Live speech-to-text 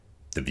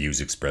The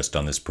views expressed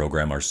on this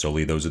program are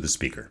solely those of the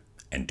speaker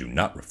and do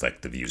not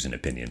reflect the views and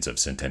opinions of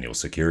Centennial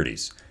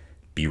Securities.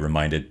 Be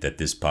reminded that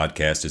this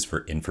podcast is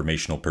for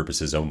informational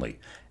purposes only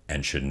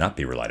and should not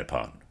be relied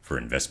upon for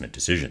investment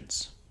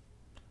decisions.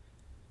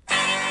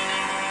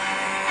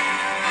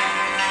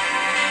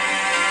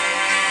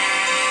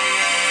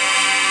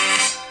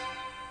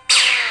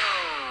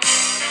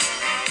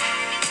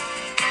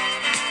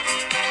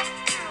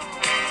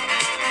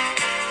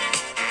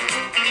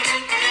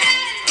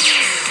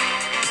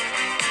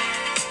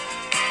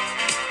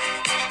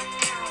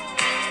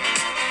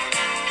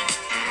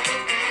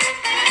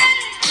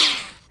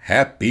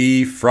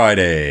 Happy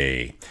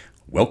Friday!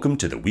 Welcome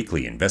to the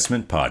Weekly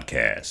Investment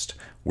Podcast,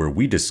 where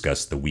we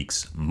discuss the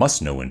week's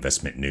must-know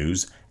investment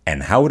news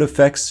and how it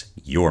affects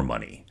your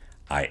money.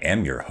 I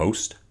am your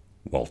host,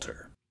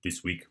 Walter.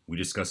 This week, we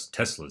discuss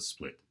Tesla's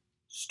split,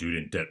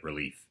 student debt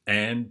relief,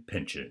 and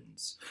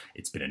pensions.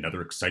 It's been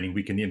another exciting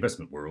week in the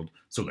investment world,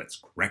 so let's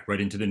crack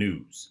right into the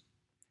news.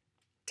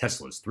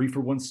 Tesla's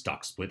 3-for-1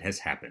 stock split has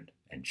happened,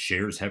 and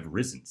shares have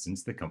risen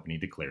since the company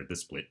declared the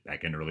split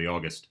back in early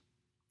August.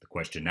 The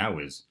question now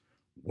is,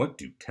 what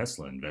do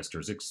Tesla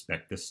investors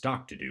expect the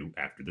stock to do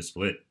after the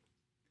split?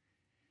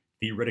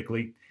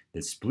 Theoretically,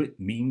 the split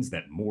means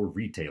that more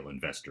retail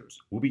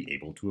investors will be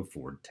able to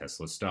afford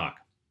Tesla stock,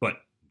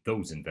 but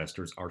those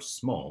investors are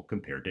small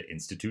compared to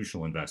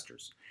institutional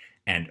investors,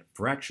 and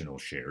fractional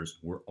shares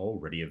were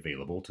already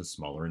available to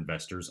smaller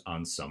investors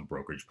on some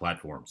brokerage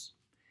platforms.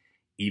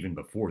 Even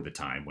before the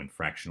time when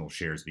fractional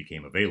shares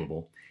became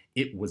available,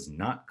 it was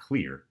not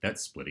clear that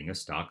splitting a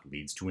stock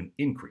leads to an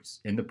increase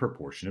in the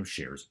proportion of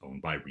shares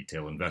owned by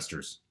retail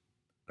investors.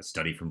 A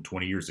study from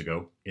 20 years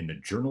ago in the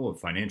Journal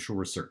of Financial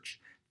Research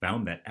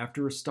found that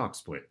after a stock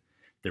split,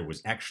 there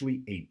was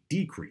actually a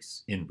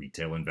decrease in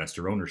retail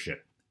investor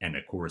ownership and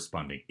a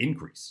corresponding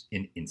increase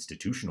in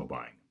institutional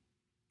buying.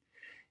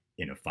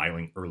 In a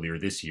filing earlier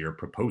this year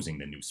proposing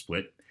the new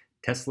split,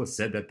 Tesla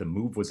said that the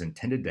move was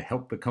intended to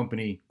help the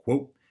company,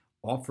 quote,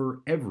 offer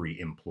every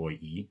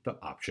employee the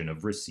option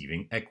of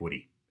receiving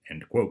equity,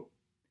 end quote.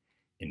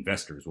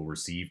 Investors will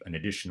receive an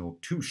additional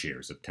 2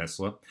 shares of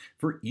Tesla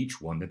for each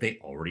one that they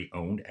already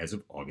owned as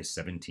of August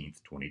 17,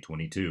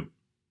 2022.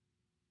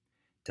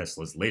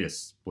 Tesla's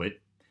latest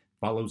split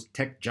follows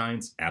tech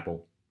giants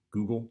Apple,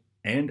 Google,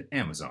 and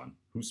Amazon,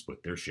 who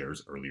split their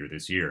shares earlier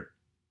this year.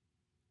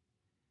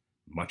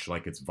 Much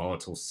like its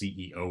volatile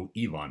CEO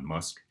Elon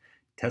Musk,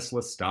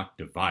 Tesla stock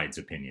divides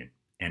opinion,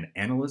 and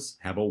analysts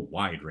have a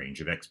wide range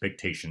of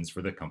expectations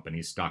for the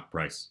company's stock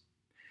price.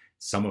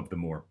 Some of the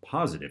more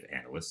positive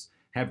analysts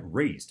have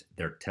raised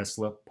their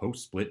Tesla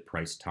post-split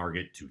price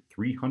target to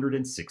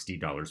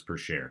 $360 per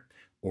share,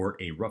 or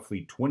a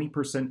roughly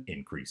 20%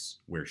 increase,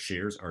 where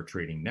shares are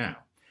trading now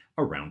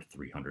around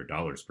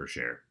 $300 per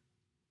share.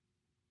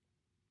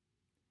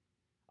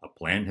 A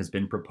plan has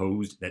been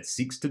proposed that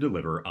seeks to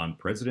deliver on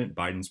President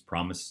Biden's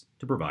promise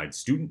to provide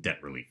student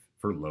debt relief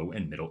for low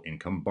and middle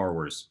income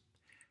borrowers.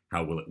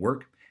 How will it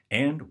work,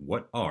 and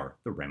what are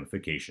the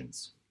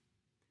ramifications?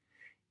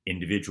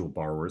 Individual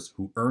borrowers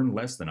who earn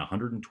less than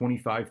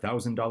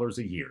 $125,000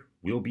 a year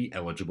will be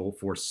eligible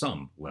for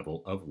some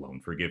level of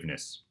loan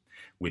forgiveness,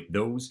 with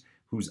those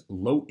whose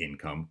low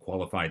income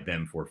qualified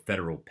them for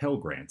federal Pell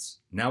Grants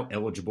now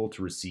eligible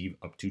to receive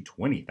up to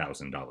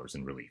 $20,000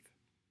 in relief.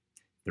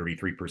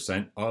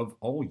 33% of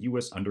all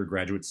U.S.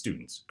 undergraduate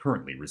students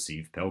currently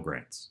receive Pell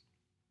Grants.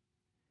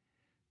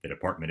 The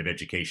Department of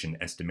Education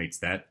estimates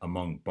that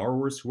among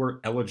borrowers who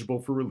are eligible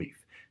for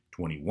relief,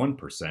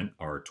 21%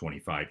 are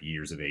 25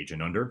 years of age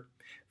and under,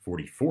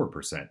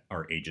 44%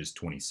 are ages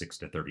 26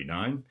 to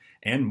 39,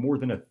 and more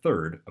than a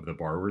third of the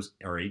borrowers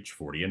are age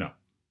 40 and up,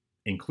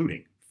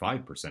 including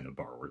 5% of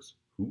borrowers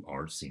who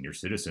are senior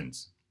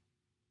citizens.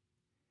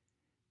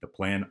 The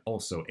plan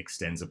also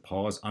extends a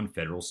pause on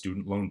federal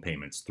student loan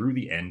payments through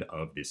the end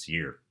of this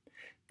year.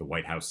 The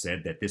White House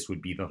said that this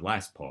would be the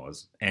last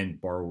pause,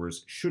 and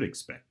borrowers should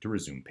expect to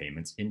resume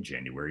payments in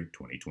January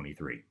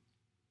 2023.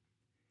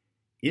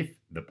 If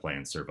the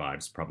plan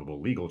survives probable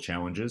legal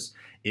challenges,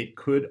 it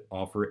could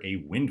offer a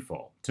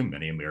windfall to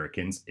many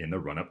Americans in the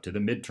run-up to the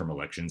midterm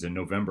elections in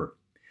November.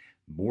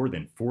 More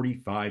than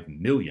 45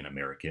 million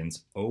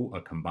Americans owe a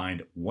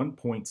combined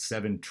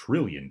 $1.7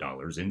 trillion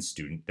in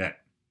student debt.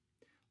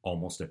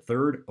 Almost a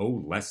third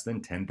owe less than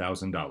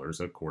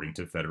 $10,000 according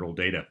to federal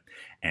data,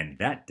 and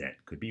that debt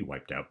could be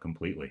wiped out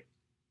completely.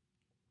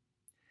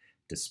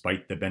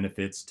 Despite the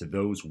benefits to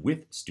those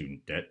with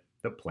student debt,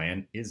 the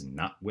plan is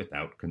not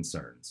without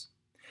concerns.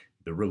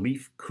 The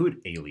relief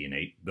could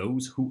alienate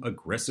those who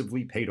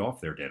aggressively paid off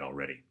their debt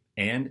already,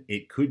 and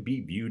it could be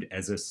viewed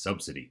as a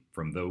subsidy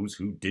from those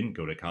who didn't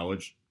go to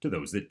college to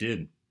those that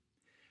did.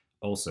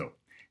 Also,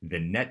 the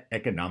net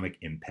economic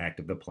impact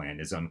of the plan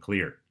is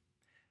unclear.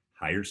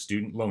 Higher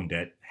student loan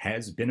debt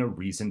has been a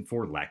reason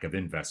for lack of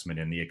investment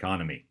in the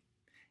economy.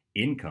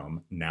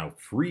 Income now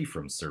free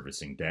from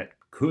servicing debt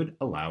could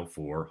allow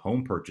for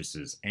home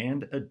purchases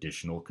and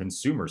additional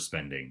consumer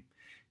spending.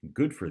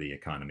 Good for the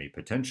economy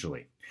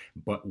potentially.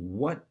 But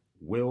what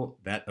will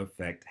that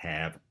effect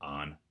have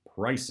on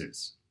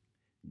prices?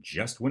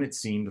 Just when it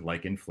seemed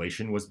like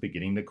inflation was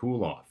beginning to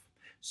cool off,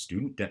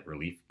 student debt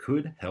relief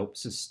could help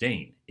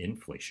sustain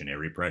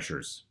inflationary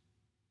pressures.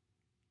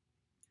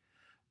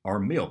 Our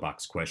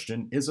mailbox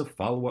question is a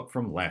follow-up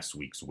from last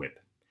week's W.I.P.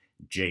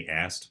 Jay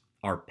asked,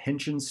 "Are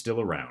pensions still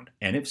around?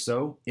 And if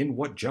so, in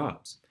what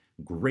jobs?"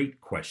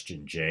 Great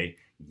question, Jay.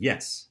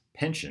 Yes,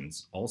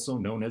 pensions, also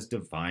known as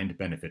defined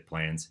benefit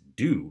plans,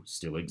 do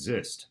still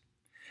exist.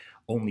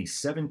 Only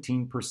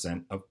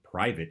 17% of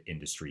private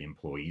industry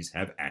employees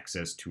have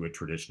access to a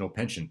traditional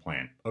pension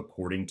plan,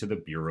 according to the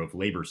Bureau of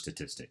Labor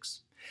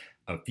Statistics.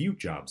 A few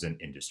jobs and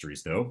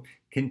industries, though,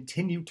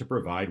 continue to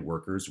provide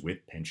workers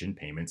with pension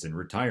payments in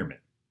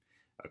retirement.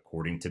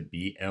 According to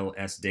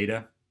BLS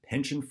data,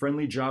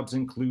 pension-friendly jobs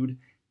include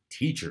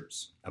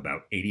teachers.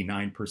 About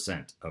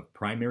 89% of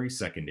primary,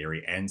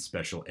 secondary, and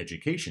special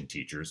education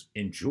teachers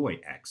enjoy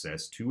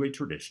access to a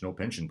traditional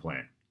pension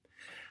plan.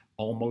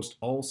 Almost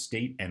all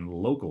state and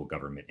local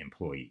government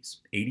employees,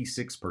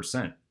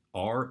 86%,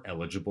 are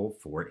eligible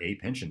for a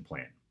pension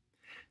plan.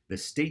 The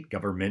state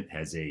government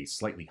has a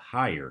slightly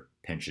higher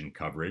pension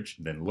coverage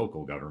than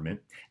local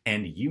government,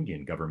 and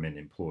union government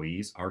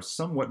employees are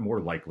somewhat more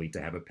likely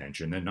to have a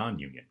pension than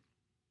non-union.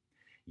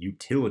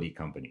 Utility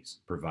companies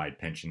provide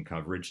pension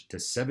coverage to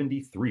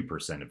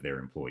 73% of their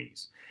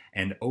employees,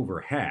 and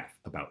over half,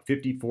 about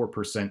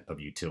 54% of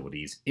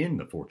utilities in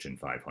the Fortune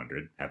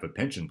 500 have a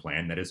pension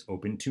plan that is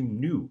open to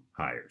new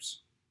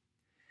hires.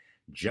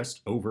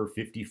 Just over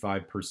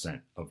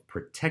 55% of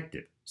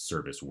protective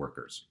service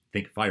workers,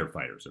 think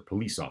firefighters or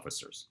police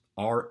officers,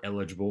 are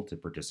eligible to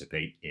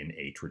participate in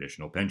a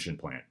traditional pension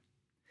plan.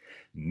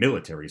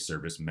 Military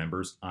service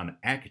members on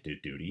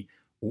active duty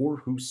or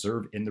who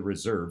serve in the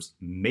reserves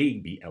may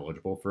be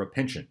eligible for a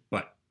pension,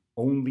 but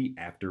only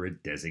after a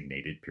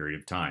designated period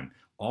of time,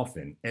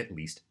 often at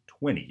least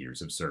 20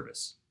 years of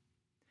service.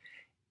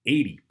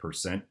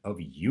 80% of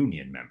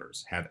union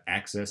members have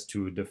access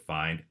to a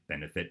defined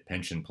benefit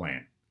pension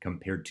plan,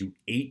 compared to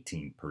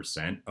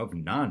 18% of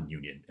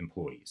non-union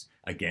employees,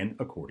 again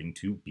according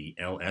to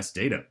BLS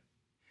data.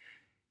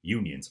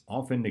 Unions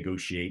often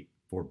negotiate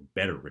for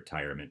better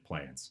retirement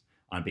plans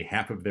on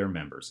behalf of their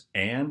members,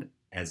 and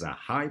as a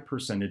high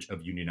percentage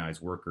of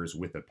unionized workers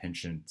with a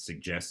pension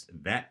suggests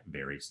that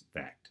very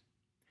fact.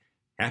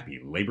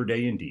 Happy Labor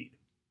Day indeed.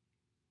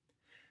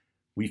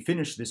 We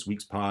finish this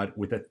week's pod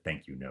with a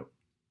thank you note.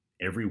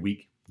 Every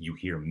week, you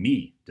hear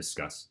me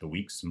discuss the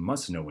week's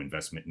must-know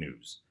investment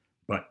news,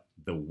 but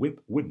the W.I.P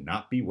would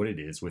not be what it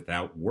is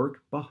without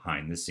work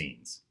behind the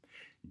scenes.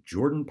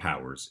 Jordan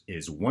Powers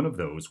is one of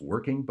those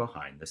working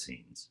behind the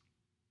scenes.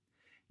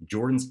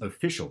 Jordan's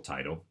official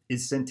title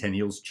is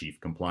Centennial's Chief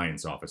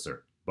Compliance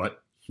Officer,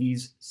 but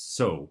he's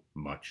so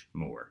much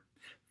more.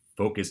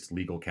 Focused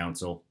legal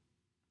counsel,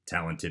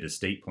 talented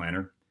estate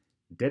planner,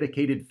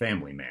 dedicated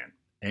family man,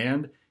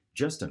 and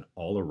just an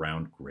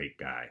all-around great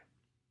guy.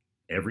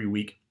 Every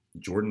week,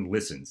 Jordan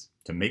listens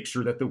to make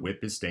sure that the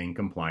W.I.P is staying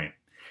compliant,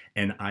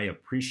 and I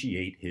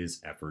appreciate his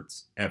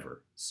efforts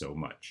ever so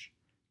much.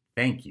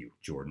 Thank you,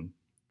 Jordan,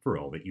 for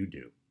all that you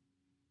do.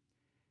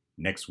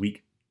 Next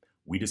week,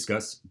 we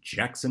discuss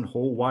Jackson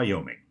Hole,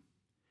 Wyoming,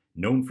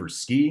 known for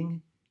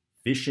skiing,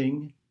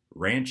 fishing,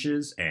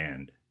 ranches,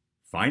 and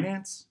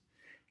finance.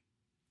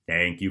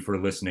 Thank you for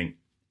listening,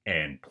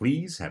 and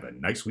please have a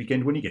nice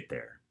weekend when you get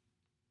there.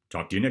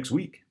 Talk to you next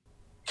week.